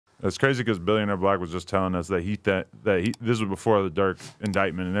It's crazy because Billionaire Black was just telling us that this was before the Dirk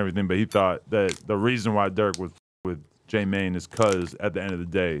indictment and everything, but he thought that the reason why Dirk was with J Mane is because at the end of the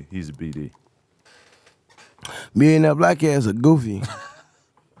day he's a BD. Billionaire Black ass a goofy.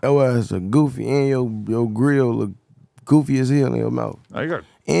 Your ass a goofy, and your grill look goofy as hell in your mouth. And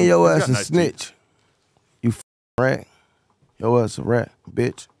your ass a snitch. You rat. Your ass a rat,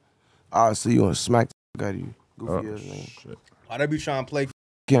 bitch. I'll see you and smack the out of you. Goofy ass nigga. Why they be trying to play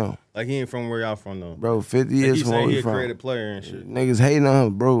him? Like he ain't from where y'all from though. Bro, 50 years from where he we a from. creative player and shit. Niggas hating on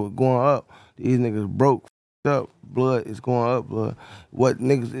him, bro. Going up. These niggas broke, up. Blood is going up, blood. What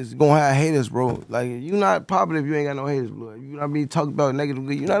niggas is gonna have haters, bro? Like you not popular if you ain't got no haters, blood. You not be talking about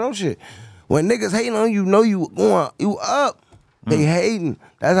negatively. You not on shit. When niggas hating on you, know you up. They hating.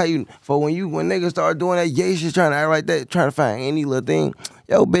 That's how you. When niggas start doing that gay shit, trying to act like that, trying to find any little thing,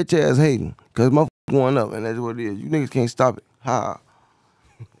 yo bitch ass hating, cause motherfuckers going up, and that's what it is. You niggas can't stop it. Ha.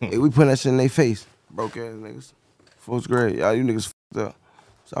 Hey, we putting that shit in their face, broke ass niggas. Fourth grade, y'all you niggas fucked up.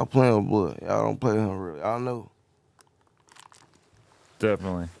 Stop playing with blood. Y'all don't play with him real. Y'all know.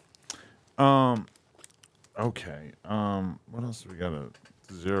 Definitely. Okay. What else do we gotta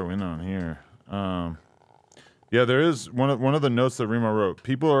zero in on here? Yeah, there is one of the notes that Remo wrote.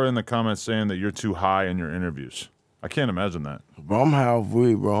 People are in the comments saying that you're too high in your interviews. I can't imagine that. Bro, I'm high off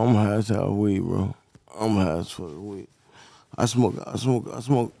weed, bro. I'm high as hell weed, bro. I'm high as fuck weed. I smoke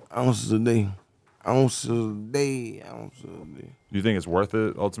ounces a day. Ounces a day. You think it's worth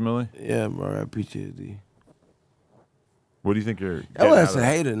it ultimately? Yeah, bro. I got PTSD. What do you think you're? Yo, that's a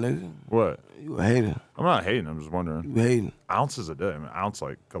hater, nigga. What? You a hater. I'm not hating. I'm just wondering. You hating. Ounces a day. I mean, ounce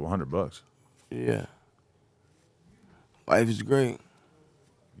like a couple $100. Yeah. Life is great.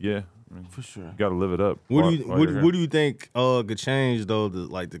 Yeah, I mean, for sure. You got to live it up. What do you think could change though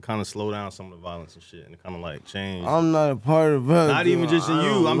to kind of slow down some of the violence and shit and kind of like change? I'm not a part of it. Not even just in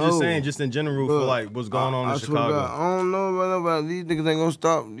you. I'm just saying, just in general for like what's going on in Chicago. I don't know about nobody. These niggas ain't gonna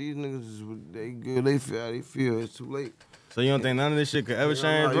stop. These niggas, they good. They feel how they feel. It's too late. So you don't think none of this shit could ever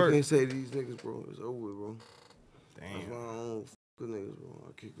change? You can't say these niggas, bro. It's over with, bro. Damn. That's why I don't fuck with niggas, bro.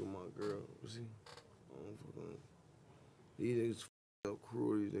 I kick with my girl. See? I don't fuck with them. These niggas up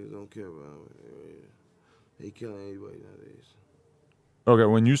cruel. These niggas don't care about them. They killing anybody nowadays. Okay,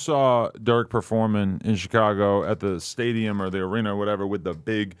 when you saw Dirk performing in Chicago at the stadium or the arena or whatever with the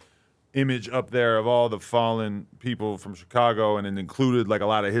big image up there of all the fallen people from Chicago, and it included like a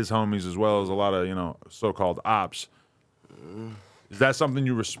lot of his homies as well as a lot of, so-called ops. Is that something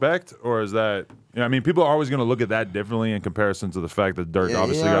you respect, or is that, I mean, people are always going to look at that differently in comparison to the fact that Dirk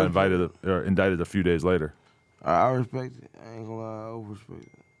obviously got indicted a few days later. I respect it. I ain't gonna lie, I over-respect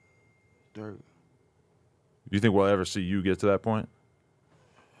it. Dirk. Do you think we'll ever see you get to that point?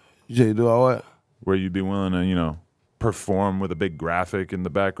 You say do all what? Where you'd be willing to, perform with a big graphic in the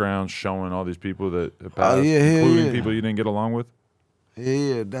background showing all these people that have passed, including people you didn't get along with?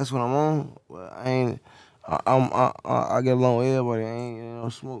 Yeah, that's what I'm on. But I ain't. I get along with everybody. I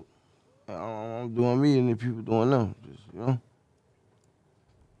ain't smoke. I'm doing me and the people doing them. Just,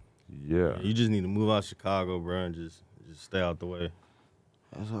 Yeah. You just need to move out of Chicago, bro, and just stay out the way.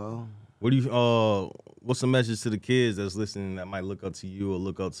 That's all. What do you? What's the message to the kids that's listening that might look up to you or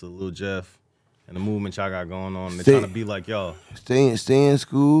look up to Lil Jeff and the movement y'all got going on? They're trying to be like y'all. Stay in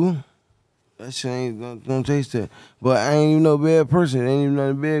school. That shit ain't gonna taste that. But I ain't even no bad person. Ain't even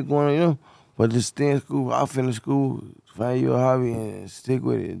nothing bad going on, But just stay in school. I'll finish school, find you a hobby, and stick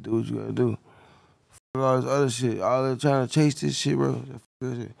with it and do what you gotta do. Fuck all this other shit. All that trying to chase this shit, bro.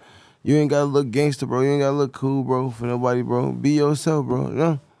 That shit. You ain't gotta look gangster, bro. You ain't gotta look cool, bro, for nobody, bro. Be yourself, bro.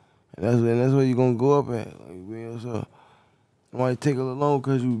 And that's where you gonna go up at. Like, be yourself. It might take a little long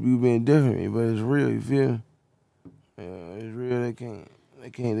because you being different, but it's real. You feel me? Yeah, it's real. They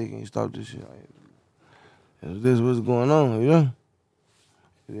can't stop this shit. Like, this is what's going on, Yeah,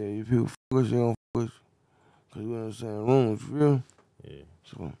 you people fuck with you, they gon' fuck with you. Because we in the same room, you feel? Yeah.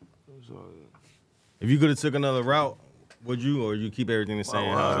 So, that's all. If you could have took another route, would you, or you keep everything the same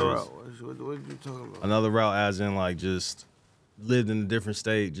how it is? What you talking about? Another route as in, like, just lived in a different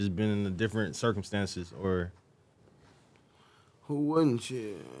state, just been in the different circumstances, or... Who wouldn't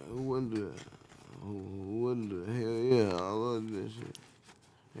shit? Who wouldn't do that? Who wouldn't do that? Hell yeah, I love this shit.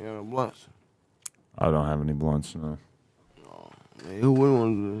 You got no blunts? I don't have any blunts, no. Hey, who wouldn't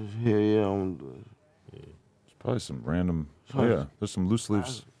want to do this? Hell yeah, I want to do this. Yeah. There's probably some random... Oh, yeah, there's some loose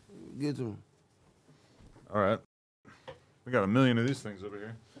leaves. Get them. All right. We got 1 million of these things over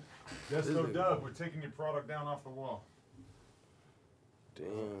here. Yes, no dub. We're taking your product down off the wall. Damn.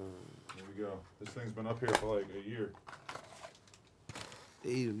 Here we go. This thing's been up here for like a year.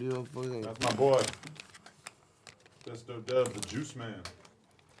 That's my boy. Desto Dub, the juice man.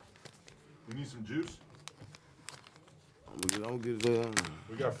 We need some juice. I'm gonna get it.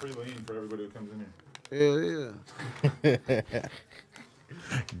 We got free lean for everybody who comes in here. Yeah.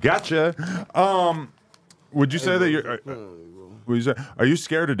 Gotcha. Would you say that you're? Would you say? Are you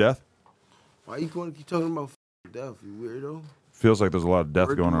scared to death? Why you going to keep talking about death? You weirdo. Feels like there's a lot of death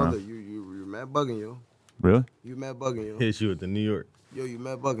going around. You're mad bugging, yo. Really? You mad bugging, yo. Hit you with the New York. Yo, you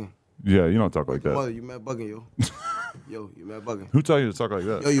mad bugging. Yeah, you don't talk like that. Mother, you mad bugging, yo. Yo, you mad bugging. Who tell you to talk like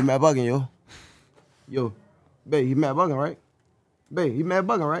that? Yo, you mad bugging, yo. Yo, babe, he mad bugging, right? Babe, he mad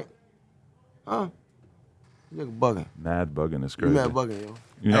bugging, right? Huh? Nigga bugging. Mad bugging is You crazy. mad bugging, yo.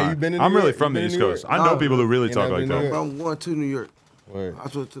 You know, Hey, you been in New I'm really York? from You the been East in New Coast. York? I know No. people who really You talk never like been to New that. York? I'm going to New York. Word. I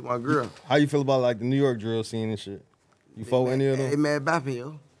told to my girl. How you feel about like the New York drill scene and shit? You follow any of Hey, them? mad bapping,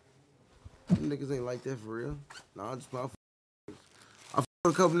 yo. Them niggas ain't like that for real. Nah, I just I fuck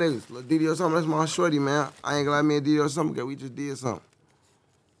a couple niggas. Lil Diddy or something, that's my shorty, man. I ain't gonna lie, me and Diddy or something, cause we just did something.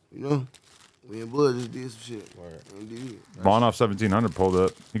 You know? We in blood just did some shit. Word. Indeed. Vaughn off 1700 pulled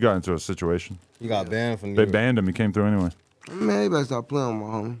up. He got into a situation. You got banned from New They York. banned him. He came through anyway. Man, they better stop playing with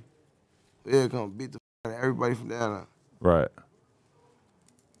my homie. Yeah, come beat the out of everybody from down there. Right.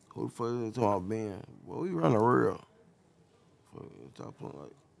 Who the fuck is they talking about being? Well, we run a real. Fuck, stop playing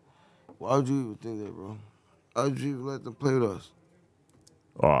like. Why would you even think that, bro? Why would you even let them play with us?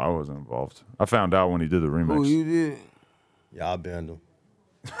 Oh, I wasn't involved. I found out when he did the remix. Who you did? Yeah, I banned him.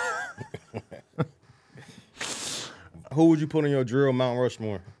 Who would you put on your drill Mount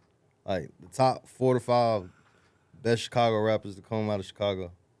Rushmore? Like the top 4 to 5 best Chicago rappers to come out of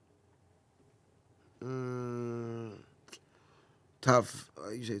Chicago. Top,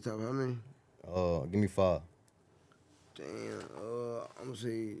 you say top how many? Give me 5. Damn, I'm gonna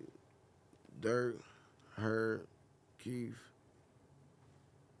say Dirk, Hurt, Keith,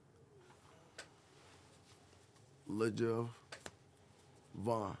 Lil Jeff,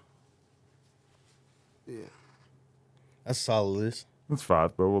 Vaughn. Yeah. That's a solid list. That's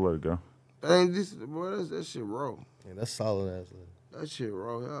 5, but we'll let it go. That ain't this, boy, that shit raw. Yeah, that's solid ass list. That shit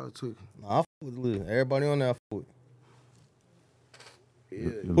raw, y'all took it. Nah, I fuck with the list. Everybody on there, I fuck with. Yeah.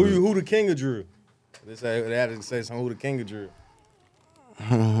 Who the king of drill? They had to say something. Who the king of drill?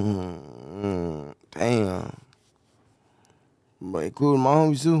 Damn. But including my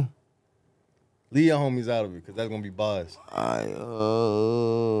homies too. Leave your homies out of it, because that's going to be biased.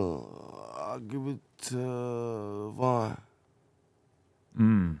 I'll give it to Vaughn.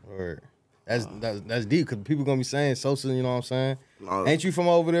 Word. That's deep, because people going to be saying Sosa, you know what I'm saying? No. Ain't you from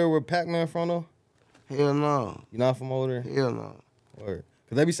over there where Pac-Man from, though? Hell no. You not from over there? Hell no. Word.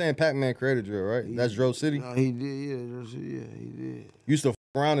 Because they be saying Pac-Man created drill, right? That's Drill City? No, he did, yeah. He did. Used to f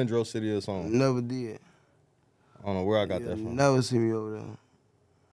around in Drill City or something. Never did. I don't know where I got that from. Never see me over there.